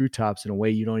packaging screw tops in a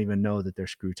way you don't even know that they're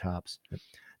screw tops.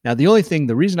 Now, the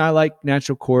reason I like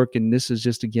natural cork, and this is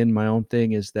just, again, my own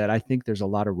thing, is that I think there's a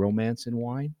lot of romance in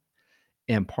wine.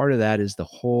 And part of that is the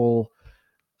whole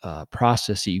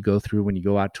process that you go through when you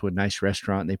go out to a nice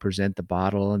restaurant and they present the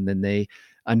bottle and then they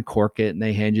uncork it and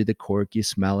they hand you the cork, you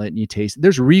smell it and you taste it.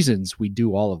 There's reasons we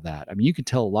do all of that. I mean, you can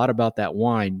tell a lot about that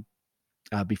wine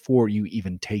before you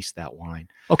even taste that wine.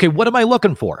 Okay, what am I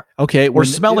looking for? Okay, we're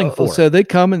smelling for. So they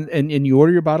come and you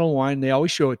order your bottle of wine. They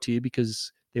always show it to you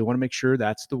because they want to make sure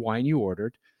that's the wine you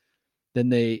ordered. Then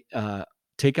they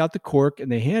take out the cork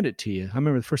and they hand it to you. I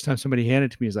remember the first time somebody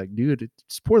handed it to me, is like, dude,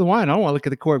 just pour the wine. I don't want to look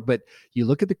at the cork, but you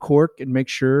look at the cork and make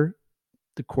sure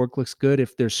the cork looks good.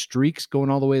 If there's streaks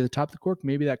going all the way to the top of the cork,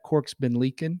 maybe that cork's been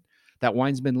leaking, that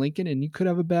wine's been leaking, and you could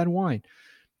have a bad wine.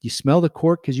 You smell the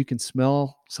cork because you can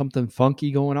smell something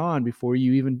funky going on before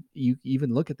you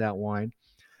even look at that wine.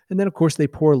 And then, of course, they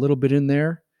pour a little bit in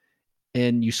there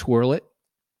and you swirl it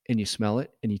and you smell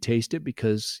it and you taste it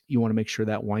because you want to make sure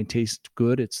that wine tastes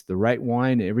good. It's the right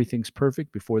wine. Everything's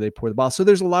perfect before they pour the bottle. So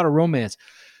there's a lot of romance.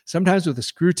 Sometimes with a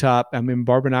screw top, I mean,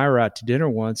 Barb and I were out to dinner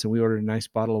once and we ordered a nice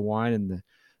bottle of wine, and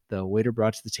the waiter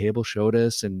brought to the table, showed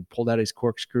us, and pulled out his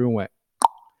corkscrew and went,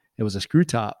 it was a screw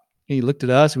top. And he looked at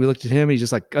us, we looked at him, he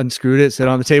just like unscrewed it, sat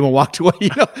on the table and walked away.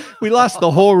 We lost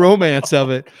the whole romance of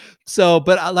it. So,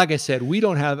 but like I said,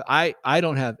 I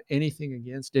don't have anything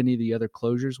against any of the other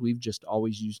closures. We've just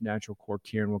always used natural cork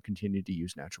here, and we'll continue to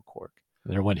use natural cork.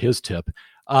 There went his tip.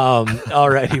 All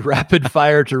righty, rapid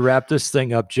fire to wrap this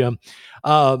thing up, Jim.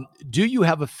 Do you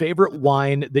have a favorite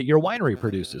wine that your winery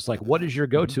produces? Like, what is your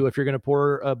go-to if you're going to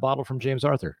pour a bottle from James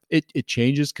Arthur? It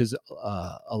changes because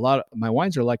a lot of my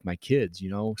wines are like my kids.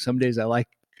 Some days I like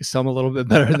some a little bit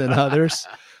better than others.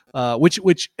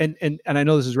 Which and I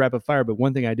know this is rapid fire, but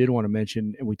one thing I did want to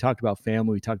mention, and we talked about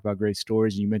family, we talked about great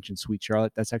stories, and you mentioned Sweet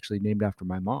Charlotte. That's actually named after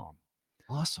my mom.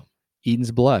 Awesome.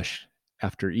 Eden's Blush,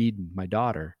 after Eden, my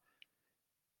daughter.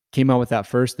 Came out with that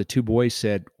first. The two boys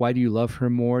said, "Why do you love her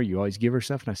more? You always give her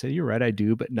stuff." And I said, "You're right, I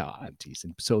do, but no, I'm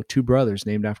teasing." So two brothers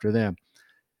named after them.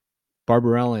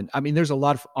 Barbarella. I mean, there's a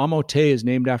lot of Amote is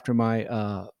named after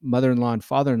my mother-in-law and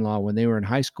father-in-law. When they were in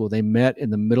high school, they met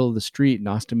in the middle of the street in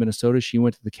Austin, Minnesota. She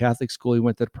went to the Catholic school. He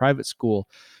went to the private school.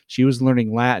 She was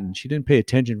learning Latin. She didn't pay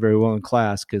attention very well in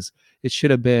class because it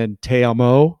should have been Te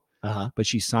Amo, but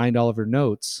she signed all of her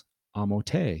notes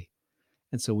Amote.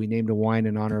 And so we named a wine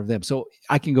in honor of them. So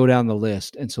I can go down the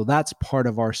list. And so that's part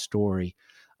of our story.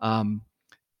 And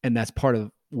that's part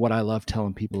of what I love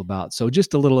telling people about. So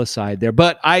just a little aside there.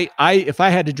 But if I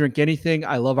had to drink anything,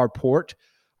 I love our port,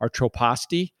 our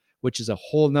Tropasti, which is a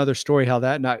whole nother story how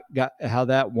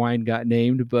that wine got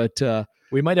named. But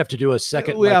We might have to do a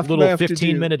second We have little to do-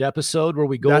 15-minute episode where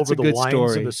we go That's over a the good wines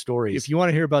story. and the stories. If you want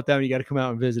to hear about that, you got to come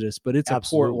out and visit us. But it's a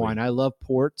Absolutely. port wine. I love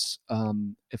ports.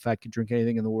 If I could drink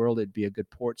anything in the world, it'd be a good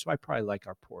port. So I probably like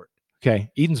our port. Okay,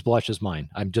 Eden's Blush is mine.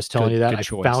 I'm just telling you that. I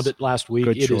choice. found it last week.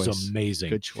 Good It is choice.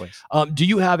 amazing. Good choice. Do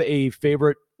you have a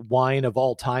favorite wine of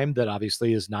all time that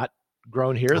obviously is not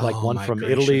grown here, like Oh, one my from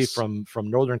Italy, gracious. from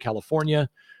Northern California?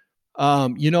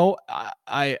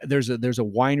 I there's a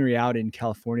winery out in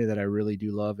California that I really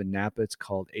do love in Napa. It's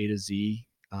called A to Z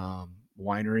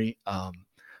Winery.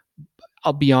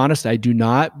 I'll be honest, I do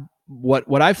not.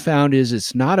 What I've found is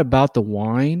it's not about the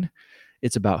wine,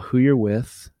 it's about who you're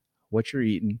with, what you're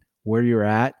eating, where you're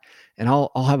at. And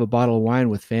I'll have a bottle of wine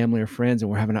with family or friends,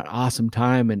 and we're having an awesome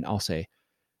time. And I'll say,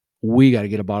 we got to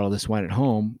get a bottle of this wine at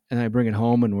home. And I bring it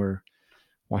home, and we're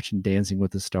watching Dancing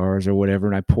with the Stars or whatever,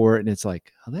 and I pour it, and it's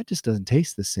like, oh, that just doesn't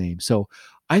taste the same. So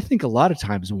I think a lot of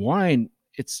times wine,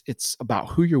 it's about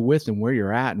who you're with and where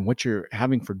you're at and what you're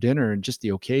having for dinner and just the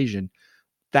occasion.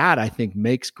 That, I think,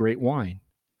 makes great wine.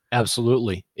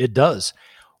 Absolutely, it does.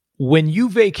 When you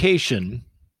vacation,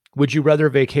 would you rather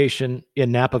vacation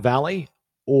in Napa Valley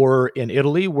or in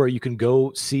Italy where you can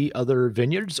go see other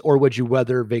vineyards, or would you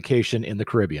rather vacation in the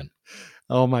Caribbean?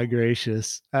 Oh my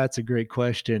gracious. That's a great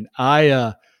question.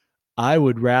 I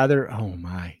would rather,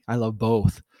 I love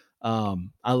both.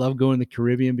 I love going to the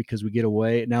Caribbean because we get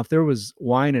away. Now, if there was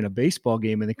wine and a baseball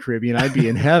game in the Caribbean, I'd be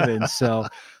in heaven. So,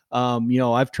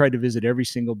 I've tried to visit every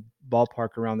single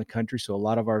ballpark around the country. So a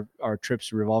lot of our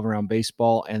trips revolve around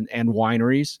baseball and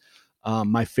wineries.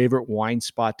 My favorite wine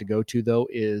spot to go to, though,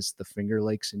 is the Finger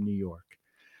Lakes in New York.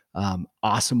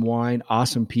 Awesome wine,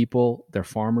 awesome people. They're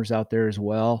farmers out there as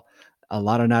well. I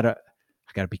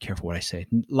got to be careful what I say.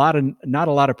 Not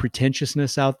a lot of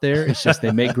pretentiousness out there. It's just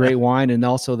they make great wine, and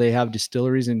also they have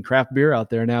distilleries and craft beer out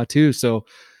there now too. So,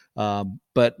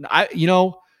 but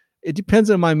it depends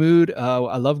on my mood.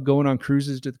 I love going on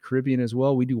cruises to the Caribbean as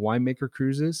well. We do winemaker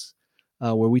cruises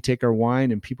where we take our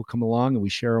wine and people come along and we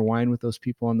share our wine with those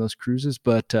people on those cruises.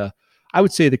 But I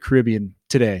would say the Caribbean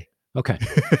today. Okay.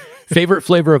 Favorite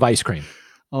flavor of ice cream?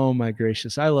 Oh my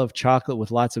gracious. I love chocolate with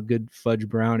lots of good fudge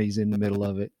brownies in the middle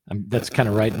of it. That's kind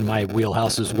of right in my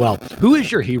wheelhouse as well. Who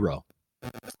is your hero?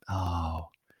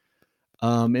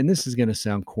 And this is going to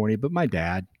sound corny, but my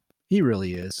dad, he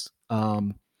really is. I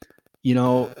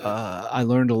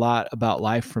learned a lot about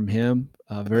life from him.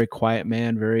 A very quiet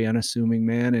man, very unassuming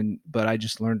man. But I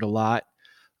just learned a lot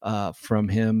from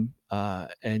him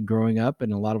and growing up,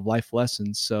 and a lot of life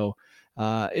lessons. So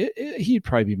he'd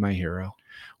probably be my hero.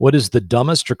 What is the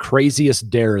dumbest or craziest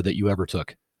dare that you ever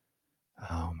took?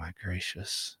 Oh my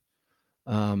gracious.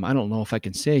 I don't know if I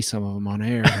can say some of them on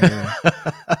air.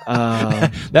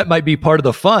 That might be part of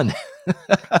the fun.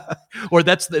 Or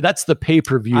that's the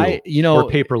pay-per-view or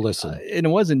pay-per-listen. And it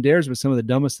wasn't dares, but some of the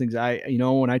dumbest things.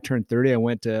 When I turned 30, I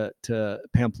went to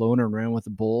Pamplona and ran with the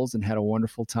bulls and had a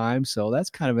wonderful time. So that's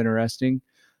kind of interesting.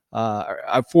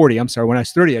 I'm 40. I'm sorry. When I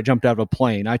was 30, I jumped out of a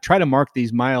plane. I try to mark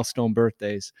these milestone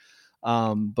birthdays.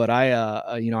 But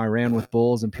I ran with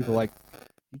bulls, and people were like,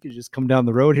 you could just come down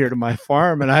the road here to my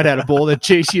farm and I'd had a bull that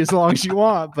chase you as long as you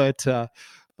want. But,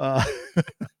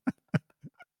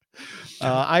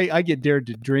 I get dared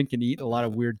to drink and eat a lot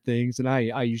of weird things, and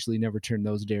I usually never turn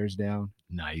those dares down.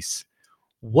 Nice.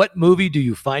 What movie do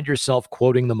you find yourself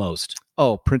quoting the most?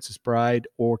 Oh, Princess Bride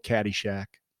or Caddyshack.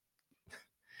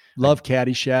 Love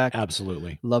Caddyshack.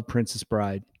 Absolutely. Love Princess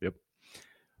Bride. Yep.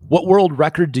 What world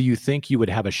record do you think you would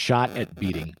have a shot at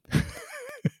beating?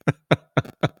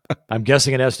 I'm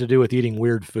guessing it has to do with eating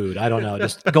weird food. I don't know.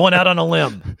 Just going out on a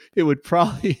limb. It would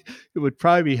probably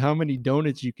be how many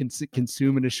donuts you can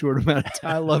consume in a short amount of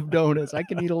time. I love donuts. I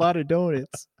can eat a lot of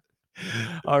donuts.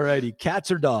 All righty.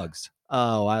 Cats or dogs?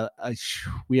 Oh,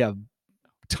 we have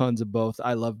tons of both.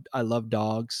 I love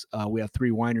dogs. We have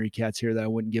 3 winery cats here that I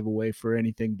wouldn't give away for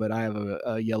anything, but I have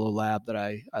a yellow lab that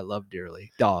I love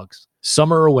dearly. Dogs.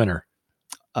 Summer or winter?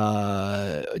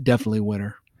 Definitely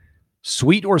winter.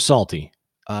 Sweet or salty?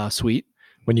 Sweet.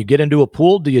 When you get into a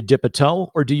pool, do you dip a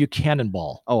toe or do you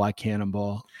cannonball? Oh, I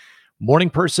cannonball. Morning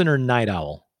person or night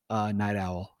owl? Night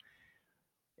owl.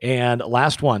 And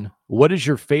last one, what is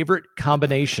your favorite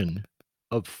combination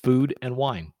of food and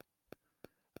wine?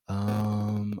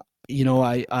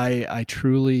 I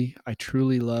truly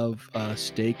love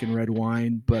steak and red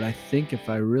wine, but I think if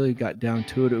I really got down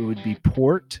to it, it would be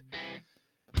port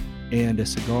and a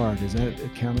cigar. Does that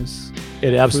count as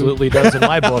It absolutely does in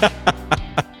my book.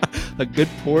 A good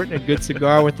port and a good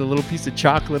cigar with a little piece of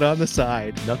chocolate on the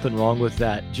side. Nothing wrong with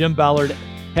that. Jim Ballard,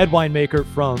 head winemaker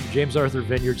from James Arthur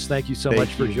Vineyards. Thank you so much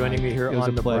for joining me here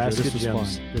on Nebraska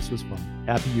Gems. This was fun.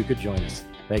 Happy you could join us.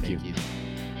 Thank you.